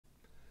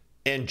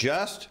in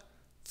just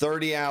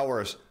 30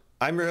 hours.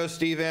 I'm your host,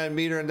 Steve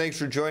Metre, and thanks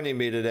for joining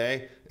me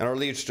today. And our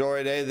lead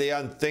story today, the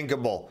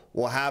unthinkable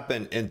will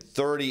happen in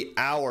 30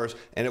 hours,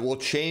 and it will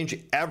change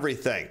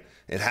everything.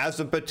 It has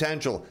the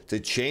potential to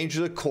change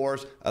the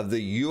course of the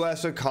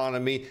U.S.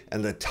 economy,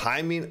 and the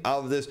timing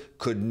of this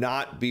could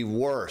not be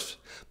worse.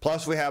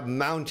 Plus, we have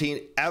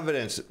mounting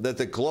evidence that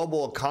the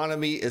global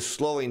economy is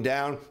slowing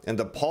down, and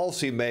the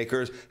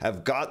policymakers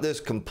have got this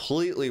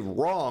completely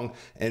wrong.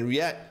 And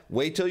yet,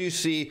 wait till you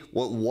see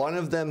what one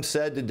of them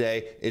said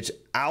today. It's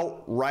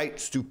outright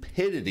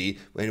stupidity.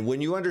 And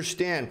when you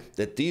understand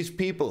that these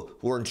people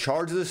who are in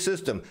charge of the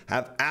system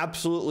have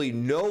absolutely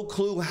no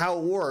clue how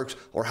it works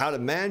or how to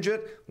manage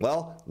it,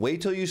 well,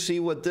 wait till you see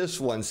what this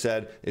one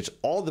said. It's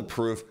all the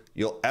proof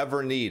you'll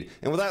ever need.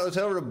 And with that, let's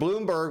head over to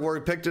Bloomberg, where we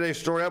picked today's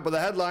story up with a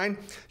headline: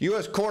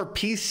 U.S. core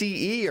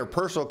PCE, or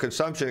personal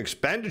consumption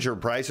expenditure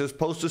prices,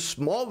 post the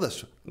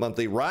smallest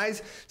monthly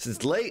rise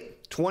since late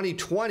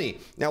 2020.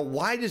 Now,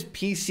 why does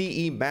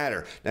PCE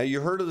matter? Now, you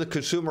heard of the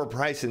Consumer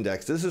Price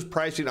Index. This is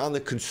pricing on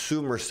the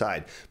consumer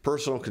side.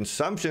 Personal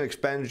consumption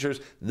expenditures,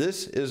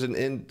 this is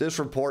in this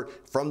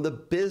report from the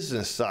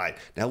business side.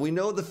 Now, we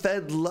know the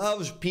Fed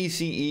loves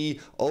PCE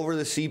over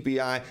the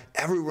CPI.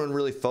 Everyone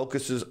really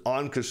focuses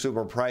on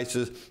consumer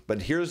prices, but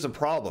here's the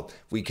problem.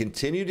 We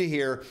continue to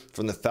hear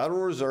from the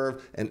Federal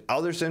Reserve and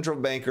other central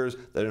bankers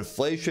that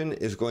inflation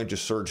is going to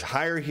surge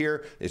higher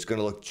here. It's going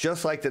to look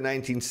just like the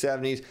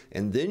 1970s,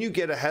 and then you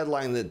get a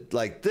headline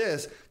like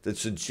this that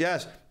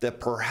suggests that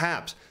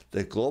perhaps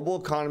the global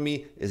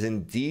economy is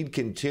indeed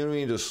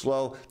continuing to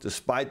slow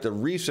despite the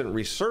recent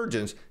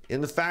resurgence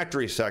in the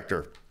factory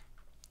sector.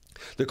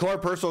 The core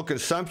personal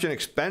consumption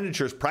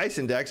expenditures price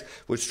index,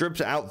 which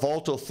strips out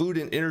volatile food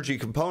and energy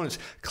components,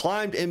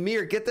 climbed a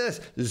mere, get this,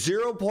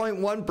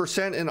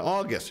 0.1% in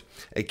August.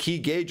 A key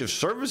gauge of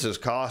services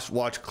costs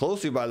watched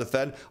closely by the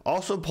Fed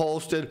also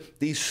posted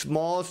the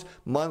smallest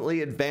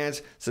monthly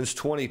advance since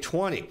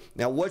 2020.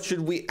 Now, what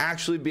should we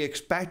actually be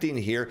expecting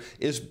here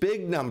is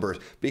big numbers,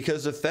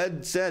 because the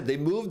Fed said they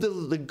moved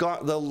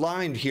the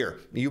line here.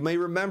 You may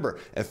remember,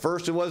 at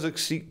first it was a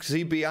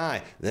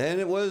CPI, then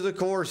it was a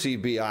core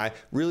CPI.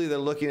 Really, they're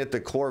looking at the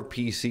core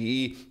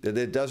PCE, that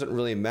it doesn't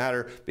really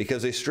matter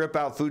because they strip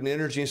out food and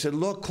energy and said,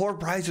 look, core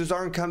prices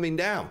aren't coming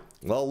down.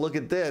 Well, look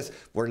at this.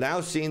 We're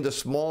now seeing the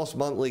smallest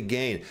monthly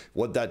gain.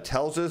 What that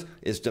tells us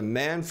is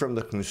demand from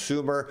the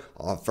consumer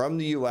from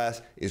the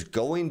U.S. is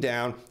going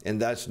down,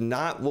 and that's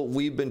not what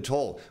we've been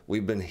told.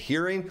 We've been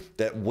hearing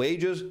that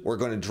wages were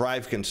going to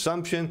drive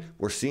consumption.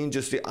 We're seeing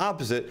just the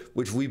opposite,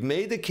 which we've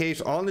made the case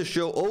on the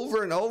show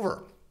over and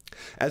over.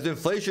 As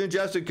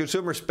inflation-adjusted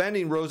consumer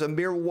spending rose a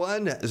mere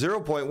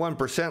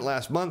 0.1%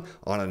 last month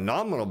on a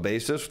nominal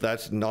basis,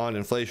 that's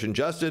non-inflation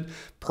adjusted,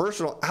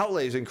 personal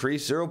outlays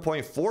increased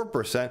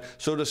 0.4%.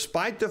 So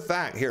despite the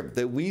fact here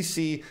that we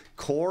see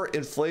core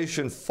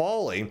inflation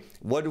falling,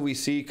 what do we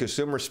see?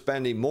 Consumer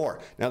spending more.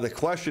 Now the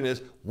question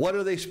is, what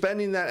are they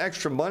spending that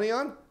extra money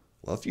on?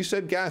 Well, if you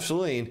said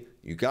gasoline,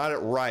 you got it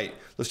right.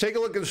 Let's take a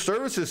look at the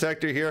services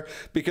sector here,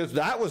 because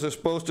that was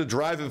supposed to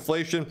drive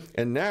inflation,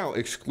 and now,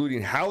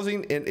 excluding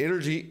housing and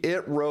energy,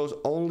 it rose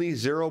only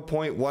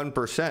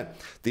 0.1%.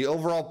 The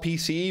overall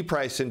PCE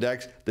price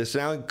index, this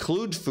now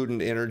includes food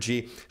and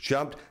energy,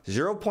 jumped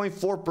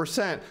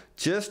 0.4%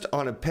 just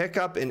on a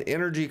pickup in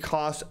energy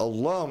costs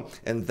alone.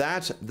 And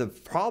that's the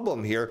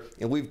problem here,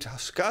 and we've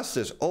discussed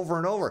this over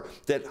and over,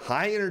 that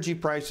high energy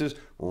prices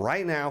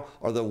right now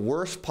are the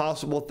worst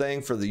possible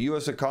thing for the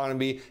U.S.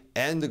 economy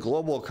and the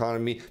global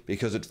economy,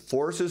 because it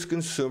forces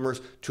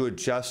consumers to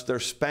adjust their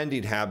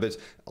spending habits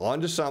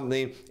onto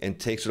something and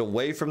takes it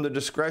away from the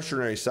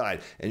discretionary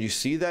side. And you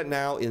see that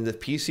now in the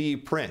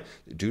PCE print.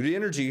 Due to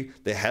energy,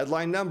 the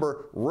headline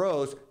number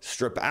rose.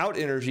 Strip out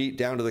energy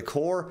down to the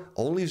core,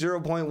 only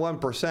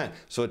 0.1%.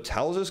 So it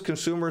tells us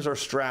consumers are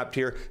strapped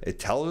here. It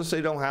tells us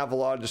they don't have a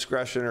lot of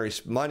discretionary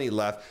money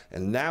left.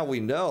 And now we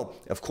know,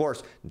 of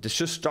course, it's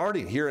just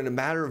starting here in a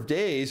matter of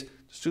days.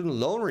 Student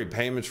loan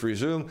repayments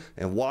resume,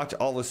 and watch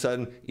all of a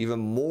sudden even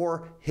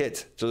more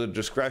hits to the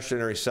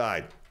discretionary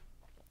side.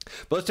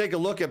 But let's take a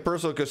look at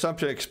personal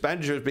consumption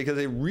expenditures, because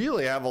they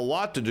really have a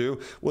lot to do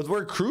with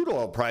where crude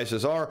oil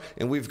prices are.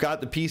 And we've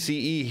got the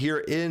PCE here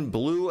in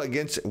blue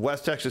against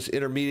West Texas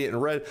Intermediate in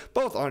red,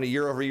 both on a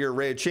year-over-year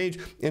rate of change.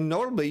 And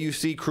notably, you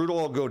see crude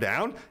oil go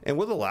down, and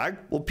with a lag,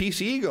 well,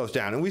 PCE goes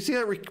down. And we see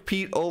that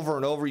repeat over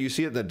and over. You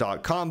see it in the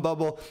dot-com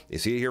bubble. You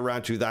see it here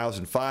around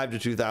 2005 to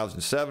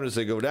 2007 as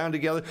they go down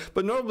together.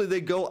 But notably, they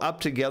go up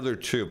together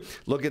too.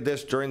 Look at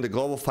this during the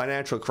global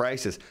financial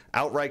crisis.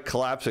 Outright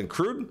collapse in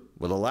crude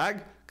with a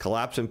lag,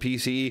 collapse in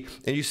PCE,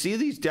 and you see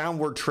these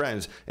downward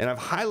trends, and I've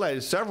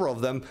highlighted several of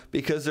them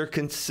because they're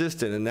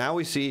consistent. And now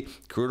we see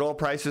crude oil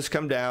prices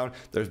come down.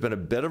 There's been a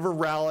bit of a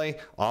rally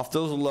off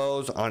those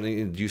lows.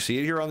 You see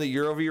it here on the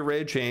year-over-year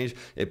rate of change.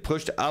 It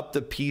pushed up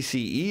the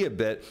PCE a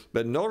bit,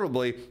 but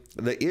notably,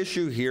 the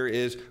issue here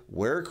is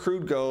where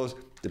crude goes,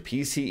 the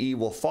PCE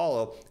will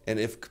follow. And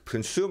if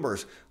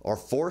consumers are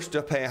forced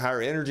to pay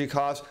higher energy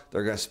costs.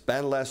 They're going to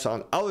spend less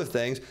on other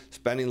things.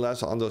 Spending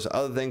less on those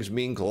other things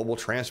mean global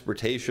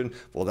transportation.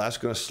 Well, that's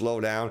going to slow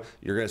down.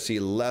 You're going to see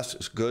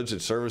less goods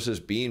and services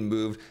being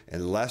moved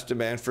and less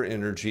demand for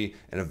energy.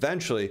 And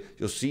eventually,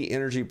 you'll see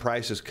energy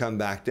prices come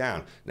back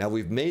down. Now,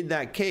 we've made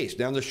that case.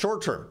 Now, in the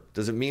short term,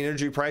 does it mean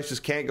energy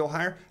prices can't go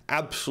higher?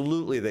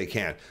 Absolutely they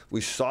can.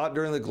 We saw it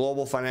during the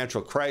global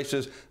financial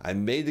crisis. I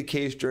made the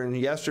case during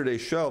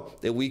yesterday's show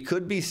that we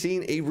could be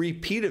seeing a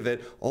repeat of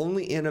it,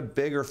 only in a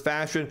bigger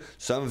fashion.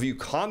 Some of you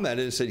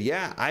commented and said,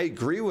 yeah, I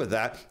agree with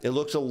that. It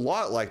looks a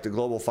lot like the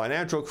global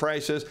financial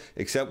crisis,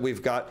 except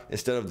we've got,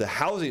 instead of the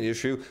housing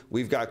issue,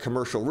 we've got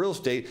commercial real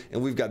estate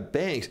and we've got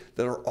banks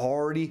that are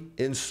already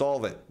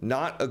insolvent.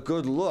 Not a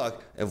good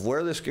look of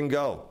where this can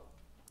go.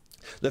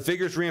 The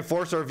figures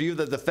reinforce our view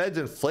that the Fed's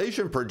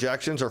inflation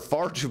projections are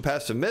far too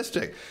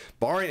pessimistic.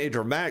 Barring a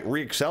dramatic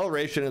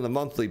reacceleration in the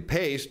monthly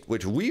pace,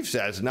 which we've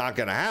said is not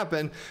going to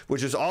happen,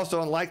 which is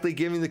also unlikely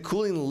given the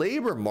cooling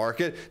labor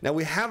market. Now,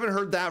 we haven't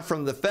heard that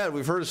from the Fed.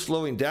 We've heard it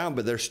slowing down,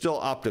 but they're still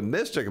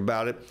optimistic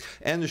about it.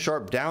 And the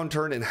sharp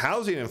downturn in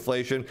housing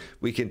inflation,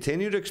 we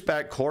continue to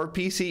expect core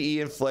PCE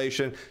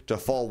inflation to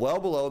fall well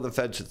below the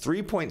Fed's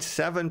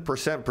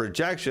 3.7%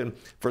 projection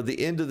for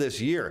the end of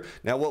this year.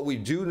 Now, what we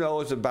do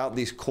know is about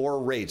these core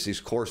rates, these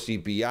core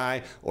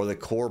CPI or the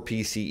core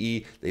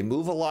PCE, they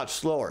move a lot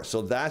slower.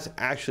 So that's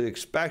actually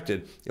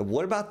expected. And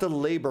what about the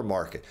labor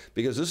market?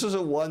 Because this is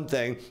a one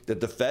thing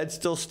that the Fed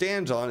still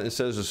stands on and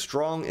says is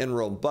strong and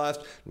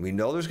robust. We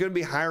know there's going to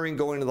be hiring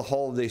going into the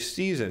holiday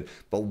season,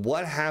 but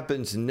what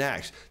happens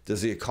next?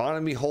 Does the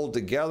economy hold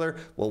together?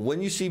 Well,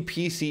 when you see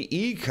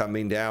PCE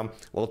coming down,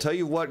 well, I'll tell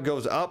you what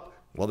goes up.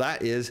 Well,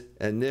 that is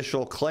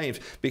initial claims,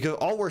 because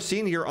all we're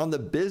seeing here on the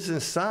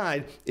business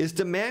side is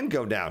demand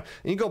go down.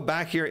 And you go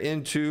back here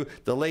into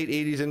the late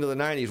 80s, into the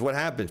 90s, what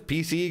happens?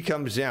 PCE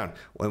comes down.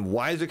 And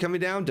why is it coming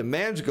down?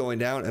 Demand's going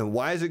down. And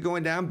why is it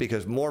going down?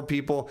 Because more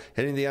people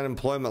hitting the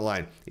unemployment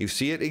line. You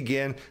see it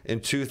again in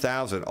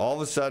 2000. All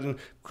of a sudden,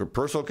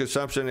 personal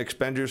consumption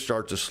expenditures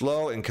start to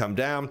slow and come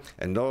down,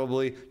 and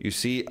notably you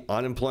see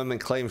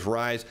unemployment claims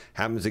rise.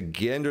 Happens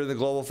again during the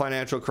global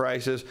financial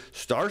crisis,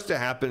 starts to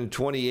happen in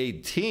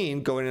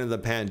 2018 going into the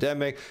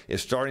pandemic.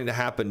 It's starting to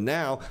happen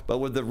now, but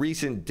with the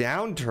recent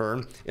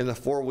downturn in the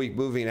 4-week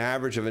moving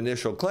average of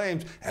initial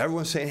claims,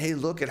 everyone's saying, hey,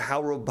 look at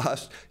how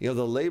robust the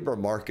labor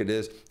market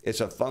is. It's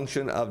a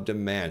function of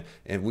demand,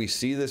 and we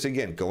see this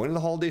again going into the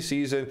holiday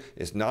season.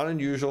 It's not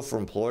unusual for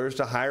employers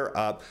to hire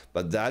up,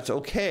 but that's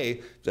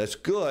okay. That's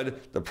good.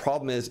 The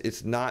problem is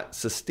it's not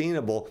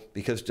sustainable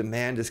because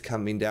demand is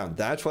coming down.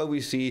 That's why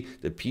we see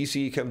the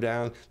PCE come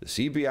down, the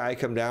CPI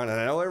come down, and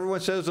I know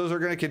everyone says those are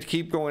going to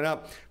keep going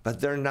up,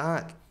 but they're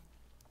not.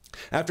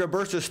 After a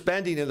burst of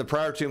spending in the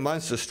prior 2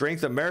 months, the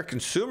strength of American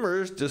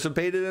consumers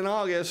dissipated in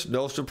August.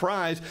 No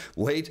surprise.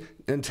 Wait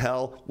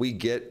until we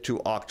get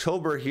to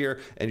October here.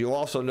 And you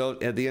also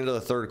note at the end of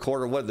the third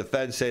quarter, what did the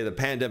Fed say? The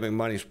pandemic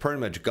money's pretty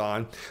much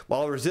gone.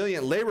 While a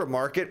resilient labor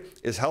market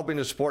is helping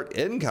to support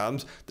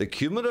incomes, the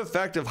cumulative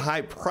effect of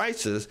high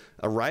prices,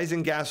 a rise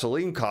in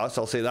gasoline costs,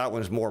 I'll say that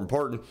one's more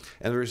important,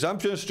 and the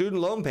resumption of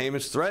student loan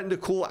payments threaten to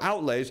cool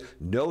outlays.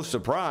 No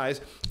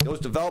surprise. Those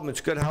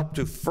developments could help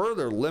to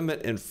further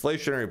limit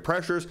inflationary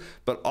pressures,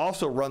 but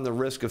also run the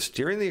risk of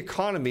steering the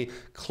economy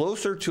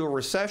closer to a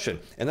recession.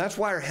 And that's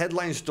why our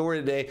headline story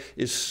today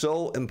is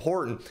so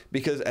important,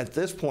 because at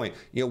this point,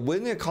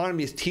 when the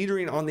economy is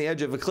teetering on the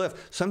edge of a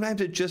cliff, sometimes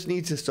it just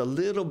needs just a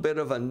little bit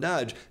of a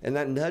nudge, and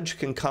that nudge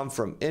can come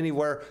from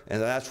anywhere.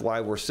 And that's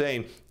why we're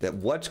saying that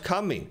what's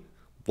coming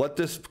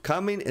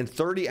in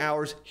 30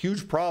 hours,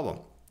 huge problem.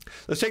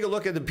 Let's take a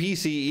look at the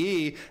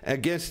PCE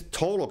against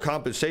total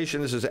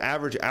compensation. This is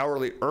average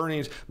hourly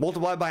earnings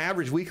multiplied by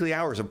average weekly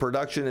hours of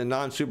production and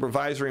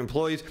non-supervisory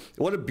employees.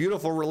 What a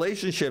beautiful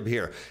relationship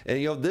here.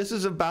 And this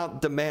is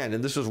about demand,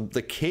 and this is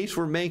the case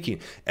we're making.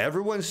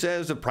 Everyone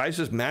says the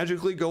prices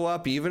magically go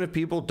up even if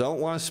people don't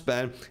want to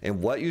spend, and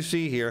what you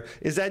see here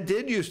is that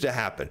did used to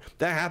happen.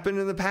 That happened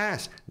in the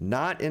past.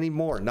 Not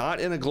anymore. Not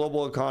in a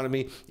global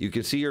economy. You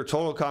can see your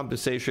total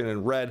compensation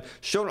in red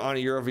shown on a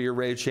year-over-year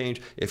rate of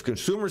change. If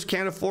consumers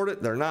can't afford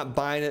it, they're not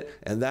buying it,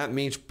 and that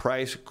means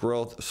price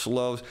growth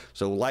slows.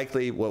 So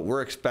likely what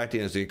we're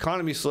expecting is the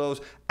economy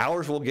slows,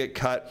 hours will get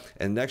cut,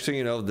 and next thing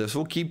you know, this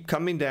will keep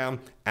coming down,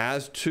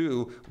 as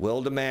too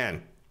will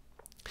demand.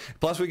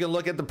 Plus, we can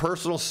look at the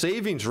personal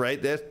savings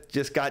rate. That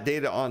just got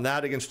data on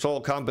that against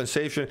total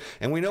compensation.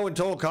 And we know when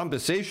total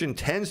compensation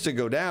tends to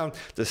go down,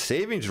 the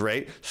savings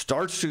rate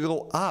starts to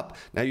go up.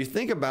 Now, you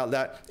think about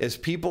that as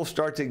people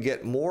start to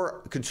get more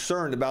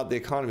concerned about the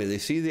economy. They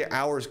see the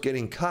hours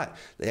getting cut.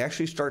 They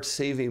actually start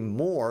saving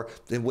more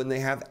than when they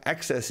have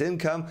excess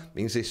income.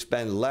 Means they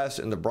spend less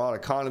in the broad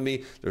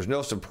economy. There's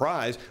no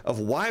surprise of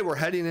why we're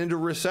heading into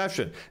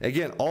recession.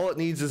 Again, all it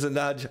needs is a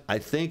nudge. I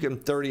think in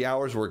 30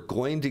 hours, we're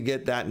going to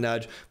get that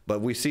nudge.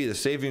 But we see the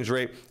savings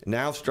rate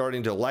now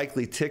starting to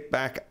likely tick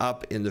back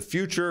up in the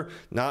future.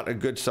 Not a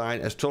good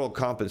sign as total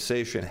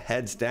compensation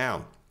heads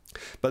down.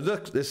 But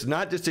look, this is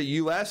not just a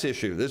U.S.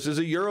 issue. This is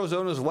a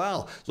Eurozone as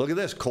well. Look at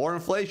this. Core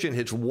inflation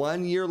hits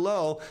one-year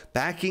low,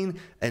 backing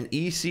an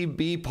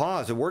ECB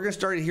pause. And we're going to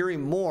start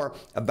hearing more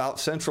about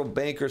central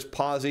bankers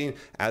pausing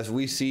as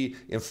we see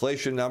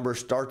inflation numbers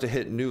start to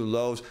hit new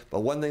lows.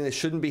 But one thing that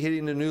shouldn't be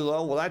hitting a new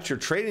low, well, that's your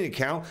trading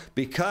account,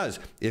 because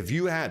if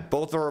you had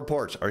both our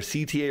reports, our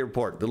CTA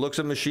report that looks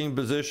at machine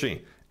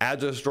positioning,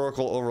 adds a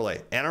historical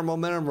overlay, and our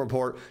momentum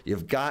report,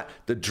 you've got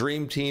the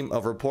dream team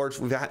of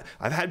reports.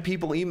 I've had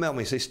people email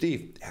me, say,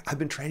 Steve, I've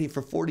been trading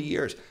for 40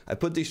 years. I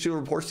put these two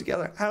reports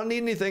together. I don't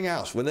need anything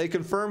else. When they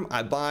confirm,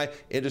 I buy.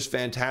 It is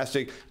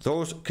fantastic.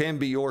 Those can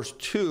be yours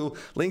too.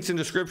 Links in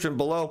description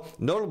below.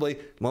 Notably,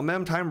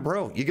 Momentum Timer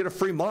Pro, you get a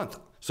free month.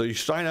 So you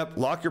sign up,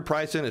 lock your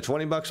price in at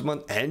 $20 a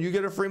month, and you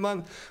get a free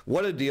month.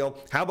 What a deal.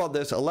 How about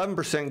this?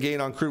 11% gain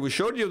on crude. We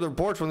showed you the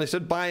reports when they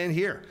said buy in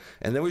here.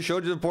 And then we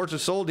showed you the reports that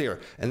sold here.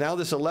 And now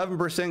this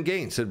 11%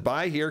 gain said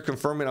buy here,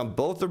 confirming on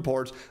both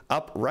reports,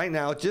 up right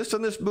now, just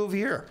on this move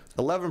here.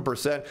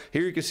 11%.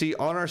 Here you can see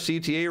on our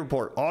CTA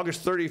report,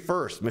 August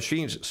 31st,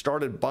 machines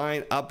started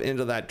buying up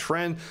into that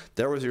trend.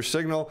 There was your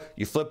signal.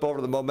 You flip over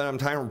to the Momentum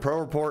Timer Pro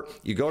report.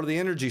 You go to the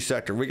energy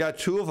sector. We got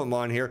two of them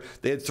on here.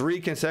 They had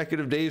 3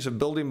 consecutive days of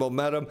building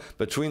momentum.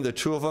 Between the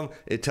two of them,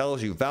 it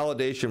tells you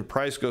validation,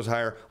 price goes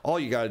higher. All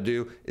you got to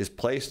do is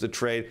place the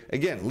trade.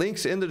 Again,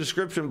 links in the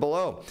description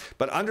below.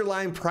 But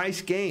underlying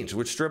price gains,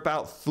 which strip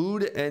out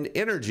food and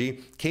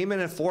energy, came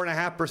in at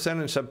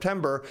 4.5% in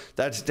September.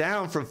 That's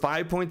down from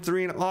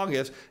 5.3 in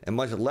August and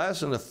much less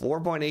than the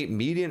 4.8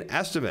 median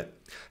estimate.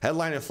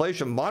 Headline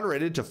inflation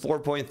moderated to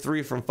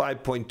 4.3 from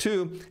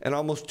 5.2, an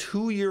almost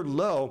 2-year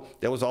low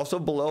that was also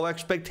below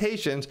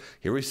expectations.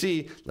 Here we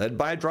see, led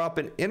by a drop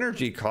in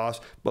energy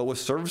costs, but with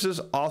services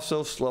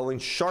also slowing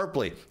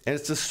sharply. And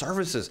it's the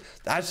services.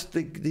 That's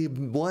the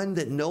one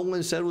that no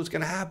one said was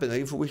going to happen.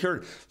 We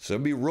heard, so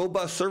it'd be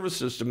robust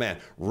services demand,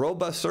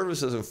 robust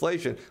services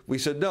inflation. We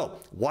said, no,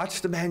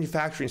 watch the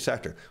manufacturing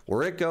sector.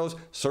 Where it goes,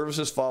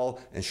 services follow.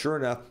 And sure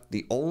enough,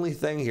 the only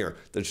thing here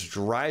that's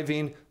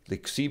driving the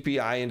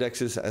CPI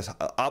indexes as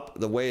up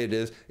the way it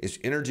is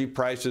energy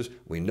prices.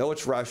 We know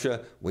it's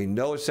Russia. We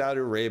know it's Saudi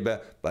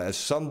Arabia. But at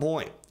some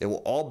point, it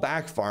will all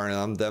backfire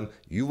on them.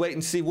 You wait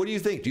and see. What do you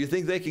think? Do you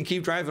think they can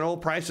keep driving oil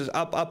prices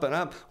up, up, and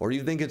up? Or do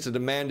you think it's a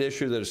demand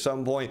issue that at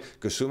some point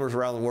consumers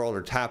around the world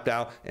are tapped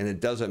out and it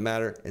doesn't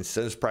matter and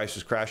sends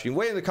prices crashing?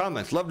 Weigh in the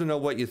comments. Love to know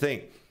what you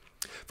think.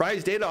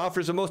 Friday's data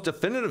offers the most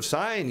definitive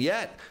sign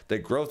yet that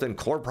growth in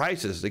core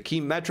prices, the key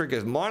metric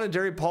as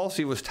monetary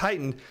policy was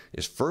tightened,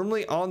 is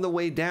firmly on the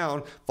way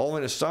down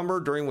following a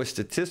summer during which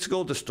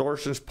statistical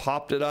distortions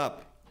popped it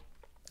up.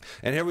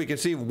 And here we can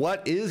see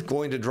what is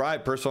going to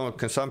drive personal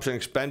consumption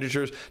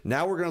expenditures.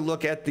 Now we're going to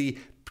look at the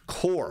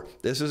core.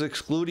 This is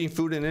excluding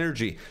food and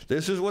energy.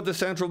 This is what the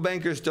central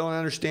bankers don't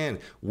understand.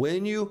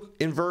 When you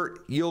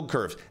invert yield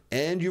curves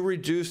and you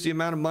reduce the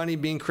amount of money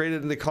being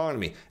created in the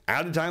economy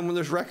at a time when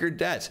there's record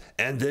debts,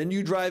 and then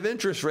you drive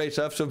interest rates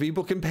up so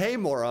people can pay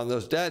more on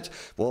those debts,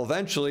 well,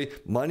 eventually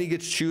money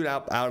gets chewed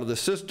up out of the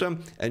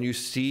system and you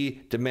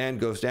see demand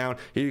goes down.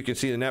 Here you can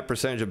see the net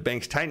percentage of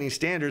banks tightening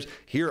standards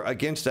here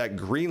against that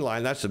green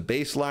line. That's the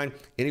baseline.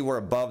 Anywhere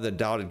above the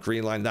dotted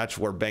green line, that's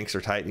where banks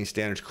are tightening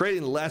standards,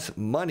 creating less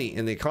money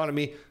in the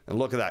economy. And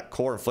look at that,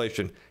 core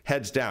inflation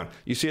heads down.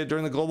 You see it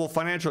during the global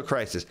financial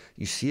crisis.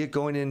 You see it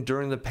going in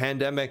during the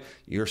pandemic.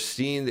 You're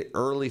seeing the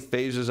early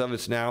phases of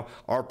it now.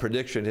 Our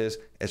prediction is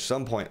at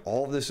some point,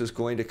 all of this is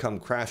going to come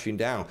crashing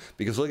down,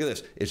 because look at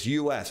this. It's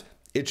US,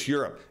 it's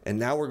Europe, and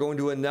now we're going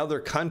to another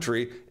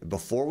country.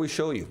 Before we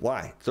show you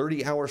why,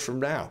 30 hours from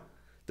now,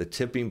 the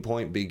tipping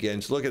point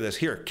begins. Look at this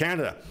here,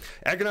 Canada.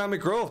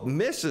 Economic growth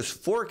misses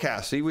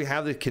forecast. See, we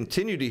have to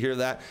continue to hear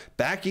that.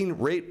 Backing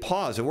rate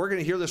pause. And we're going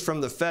to hear this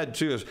from the Fed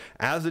too.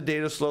 As the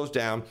data slows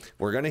down,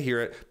 we're going to hear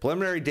it.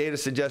 Preliminary data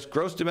suggests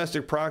gross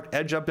domestic product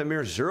edge up a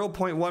mere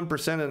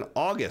 0.1% in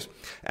August,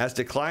 as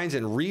declines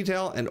in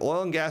retail and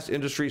oil and gas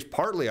industries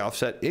partly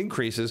offset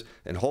increases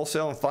in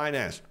wholesale and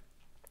finance.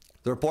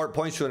 The report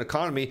points to an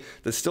economy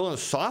that's still in a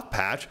soft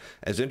patch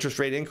as interest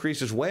rate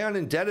increases weigh on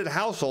indebted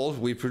households,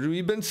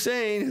 we've been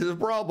saying is a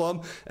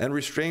problem, and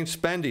restrained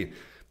spending.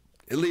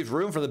 It leaves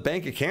room for the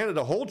Bank of Canada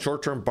to hold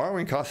short-term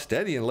borrowing costs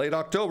steady in late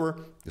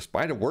October,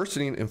 despite a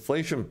worsening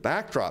inflation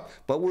backdrop.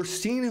 But we're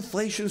seeing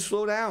inflation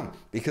slow down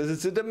because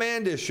it's a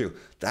demand issue.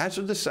 That's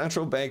what the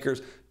central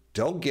bankers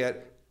don't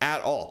get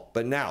at all.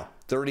 But now,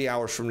 30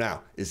 hours from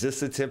now, is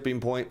this the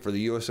tipping point for the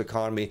U.S.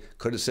 economy?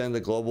 Could it send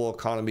the global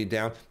economy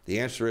down? The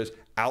answer is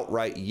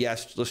outright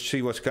yes. Let's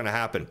see what's going to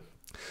happen.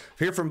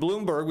 Here from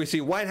Bloomberg, we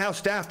see White House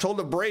staff told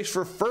to brace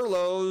for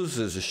furloughs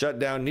as the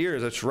shutdown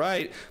nears. That's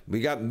right.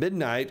 We got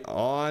midnight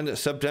on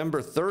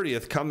September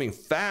 30th coming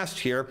fast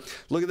here.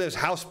 Look at this.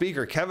 House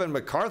Speaker Kevin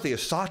McCarthy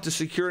has sought to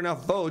secure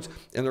enough votes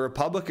in the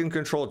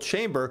Republican-controlled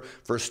chamber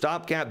for a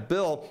stopgap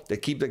bill to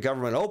keep the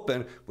government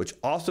open, which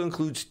also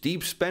includes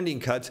deep spending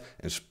cuts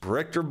and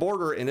stricter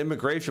border and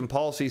immigration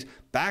policies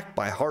backed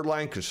by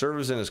hardline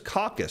conservatives in his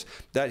caucus,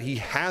 that he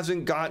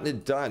hasn't gotten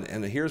it done.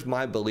 And here's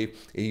my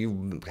belief.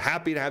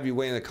 Happy to have you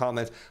weigh in the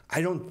comments.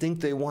 I don't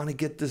think they want to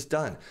get this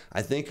done.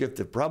 I think if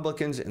the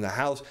Republicans in the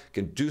House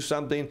can do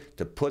something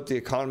to put the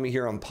economy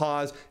here on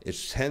pause, it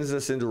sends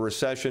us into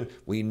recession.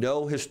 We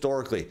know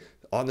historically,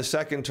 on the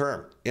second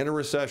term, in a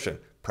recession,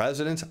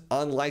 presidents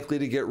unlikely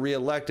to get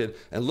reelected.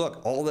 And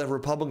look, all that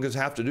Republicans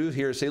have to do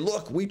here is say,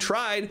 look, we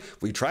tried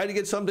to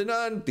get something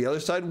done. The other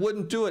side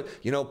wouldn't do it.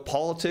 You know,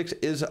 politics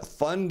is a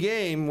fun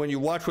game when you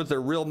watch what their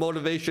real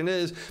motivation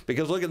is,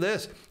 because look at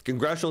this.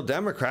 Congressional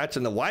Democrats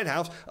in the White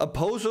House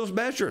oppose those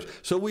measures.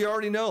 So we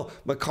already know.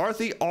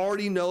 McCarthy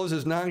already knows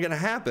it's not going to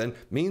happen,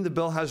 meaning the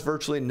bill has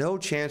virtually no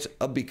chance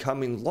of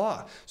becoming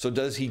law. So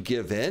does he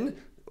give in,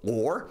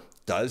 or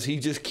does he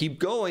just keep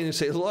going and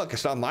say, look,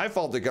 it's not my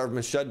fault the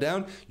government shut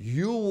down.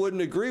 You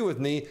wouldn't agree with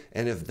me.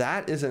 And if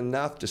that is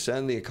enough to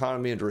send the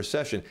economy into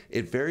recession,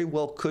 it very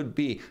well could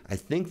be. I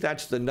think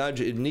that's the nudge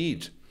it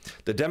needs.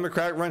 The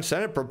Democratic-run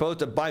Senate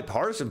proposed a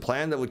bipartisan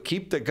plan that would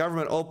keep the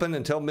government open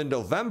until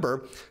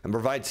mid-November and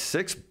provide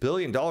 $6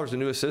 billion in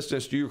new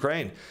assistance to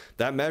Ukraine.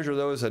 That measure,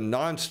 though, is a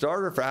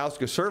non-starter for House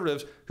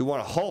conservatives who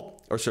want to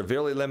halt or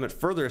severely limit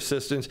further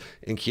assistance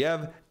in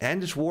Kiev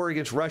and its war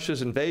against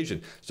Russia's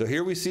invasion. So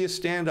here we see a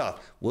standoff.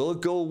 Will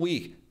it go a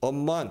week, a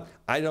month?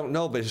 I don't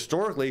know, but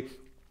historically,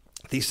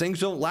 these things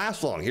don't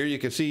last long. Here you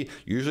can see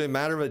usually a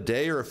matter of a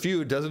day or a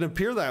few. It doesn't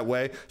appear that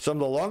way. Some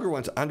of the longer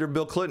ones under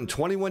Bill Clinton,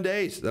 21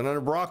 days. Then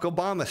under Barack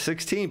Obama,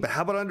 16. But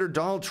how about under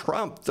Donald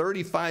Trump,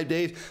 35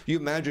 days? You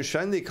imagine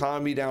shutting the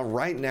economy down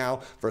right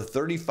now for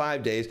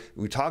 35 days.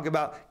 We talk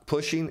about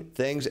pushing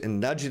things and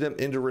nudging them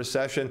into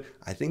recession.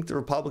 I think the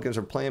Republicans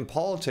are playing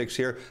politics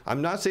here.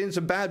 I'm not saying it's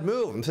a bad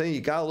move. I'm saying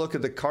you got to look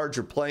at the cards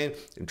you're playing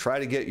and try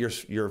to get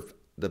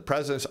the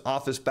president's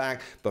office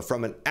back. But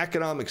from an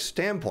economic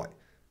standpoint,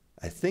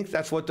 I think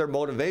that's what their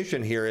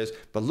motivation here is.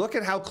 But look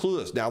at how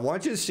clueless. Now, I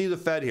want you to see the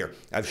Fed here.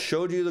 I've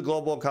showed you the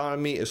global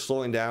economy is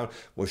slowing down.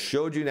 We've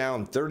showed you now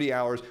in 30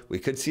 hours, we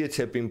could see a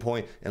tipping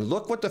point. And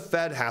look what the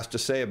Fed has to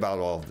say about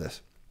all of this.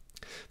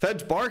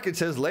 Fed's Barkin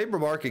says labor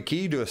market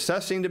key to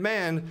assessing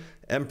demand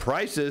and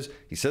prices.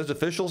 He says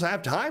officials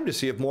have time to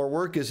see if more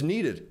work is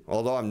needed,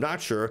 although I'm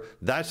not sure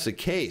that's the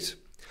case.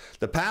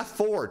 The path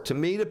forward, to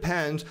me,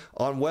 depends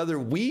on whether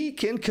we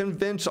can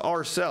convince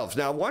ourselves.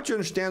 Now, I want you to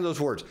understand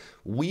those words.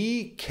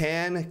 We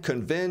can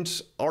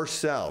convince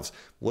ourselves.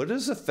 What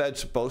is the Fed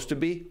supposed to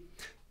be?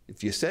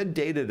 If you said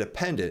data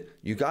dependent,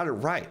 you got it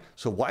right.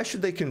 So why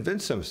should they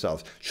convince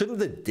themselves? Shouldn't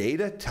the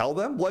data tell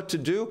them what to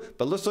do?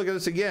 But let's look at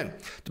this again.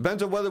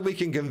 Depends on whether we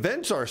can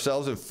convince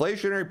ourselves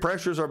inflationary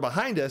pressures are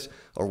behind us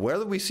or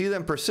whether we see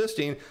them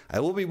persisting. I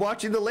will be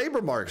watching the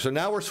labor market. So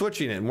now we're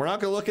switching it. And we're not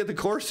going to look at the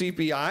core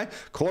CPI,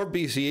 core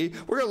BCE.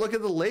 We're going to look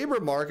at the labor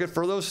market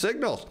for those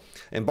signals.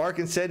 And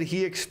Barkin said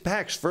he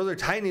expects further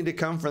tightening to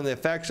come from the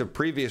effects of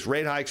previous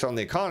rate hikes on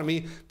the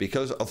economy,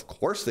 because of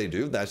course they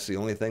do. That's the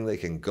only thing they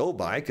can go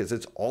by, because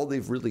it's all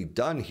they've really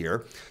done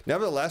here.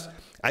 Nevertheless,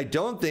 I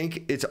don't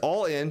think it's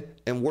all in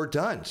and we're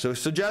done. So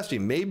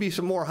suggesting maybe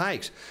some more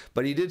hikes.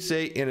 But he did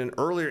say in an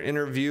earlier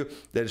interview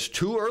that it's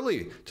too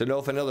early to know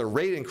if another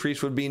rate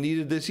increase would be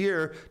needed this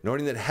year,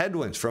 noting that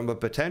headwinds from a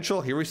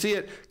potential, here we see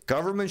it,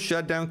 government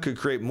shutdown could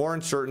create more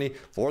uncertainty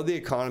for the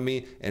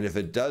economy. And if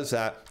it does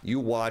that, you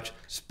watch,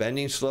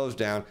 spending slows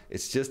down.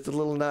 It's just a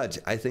little nudge.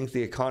 I think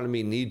the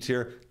economy needs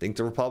here. I think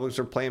the Republicans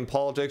are playing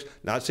politics.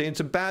 Not saying it's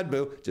a bad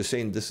move, just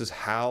saying this is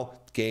how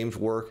games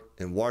work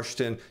in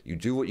Washington. You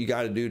do what you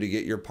got to do to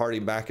get your party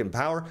back in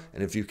power.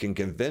 And if you can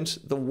convince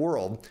the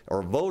world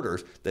or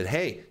voters that,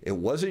 hey, it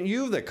wasn't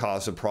you that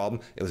caused the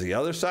problem, it was the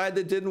other side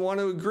that didn't want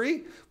to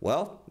agree,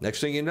 well,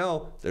 next thing you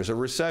know, there's a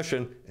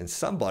recession and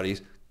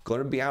somebody's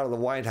going to be out of the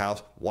White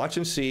House. Watch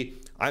and see.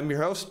 I'm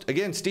your host,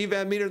 again, Steve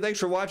Van Metre. Thanks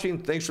for watching.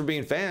 Thanks for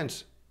being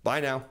fans.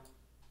 Bye now.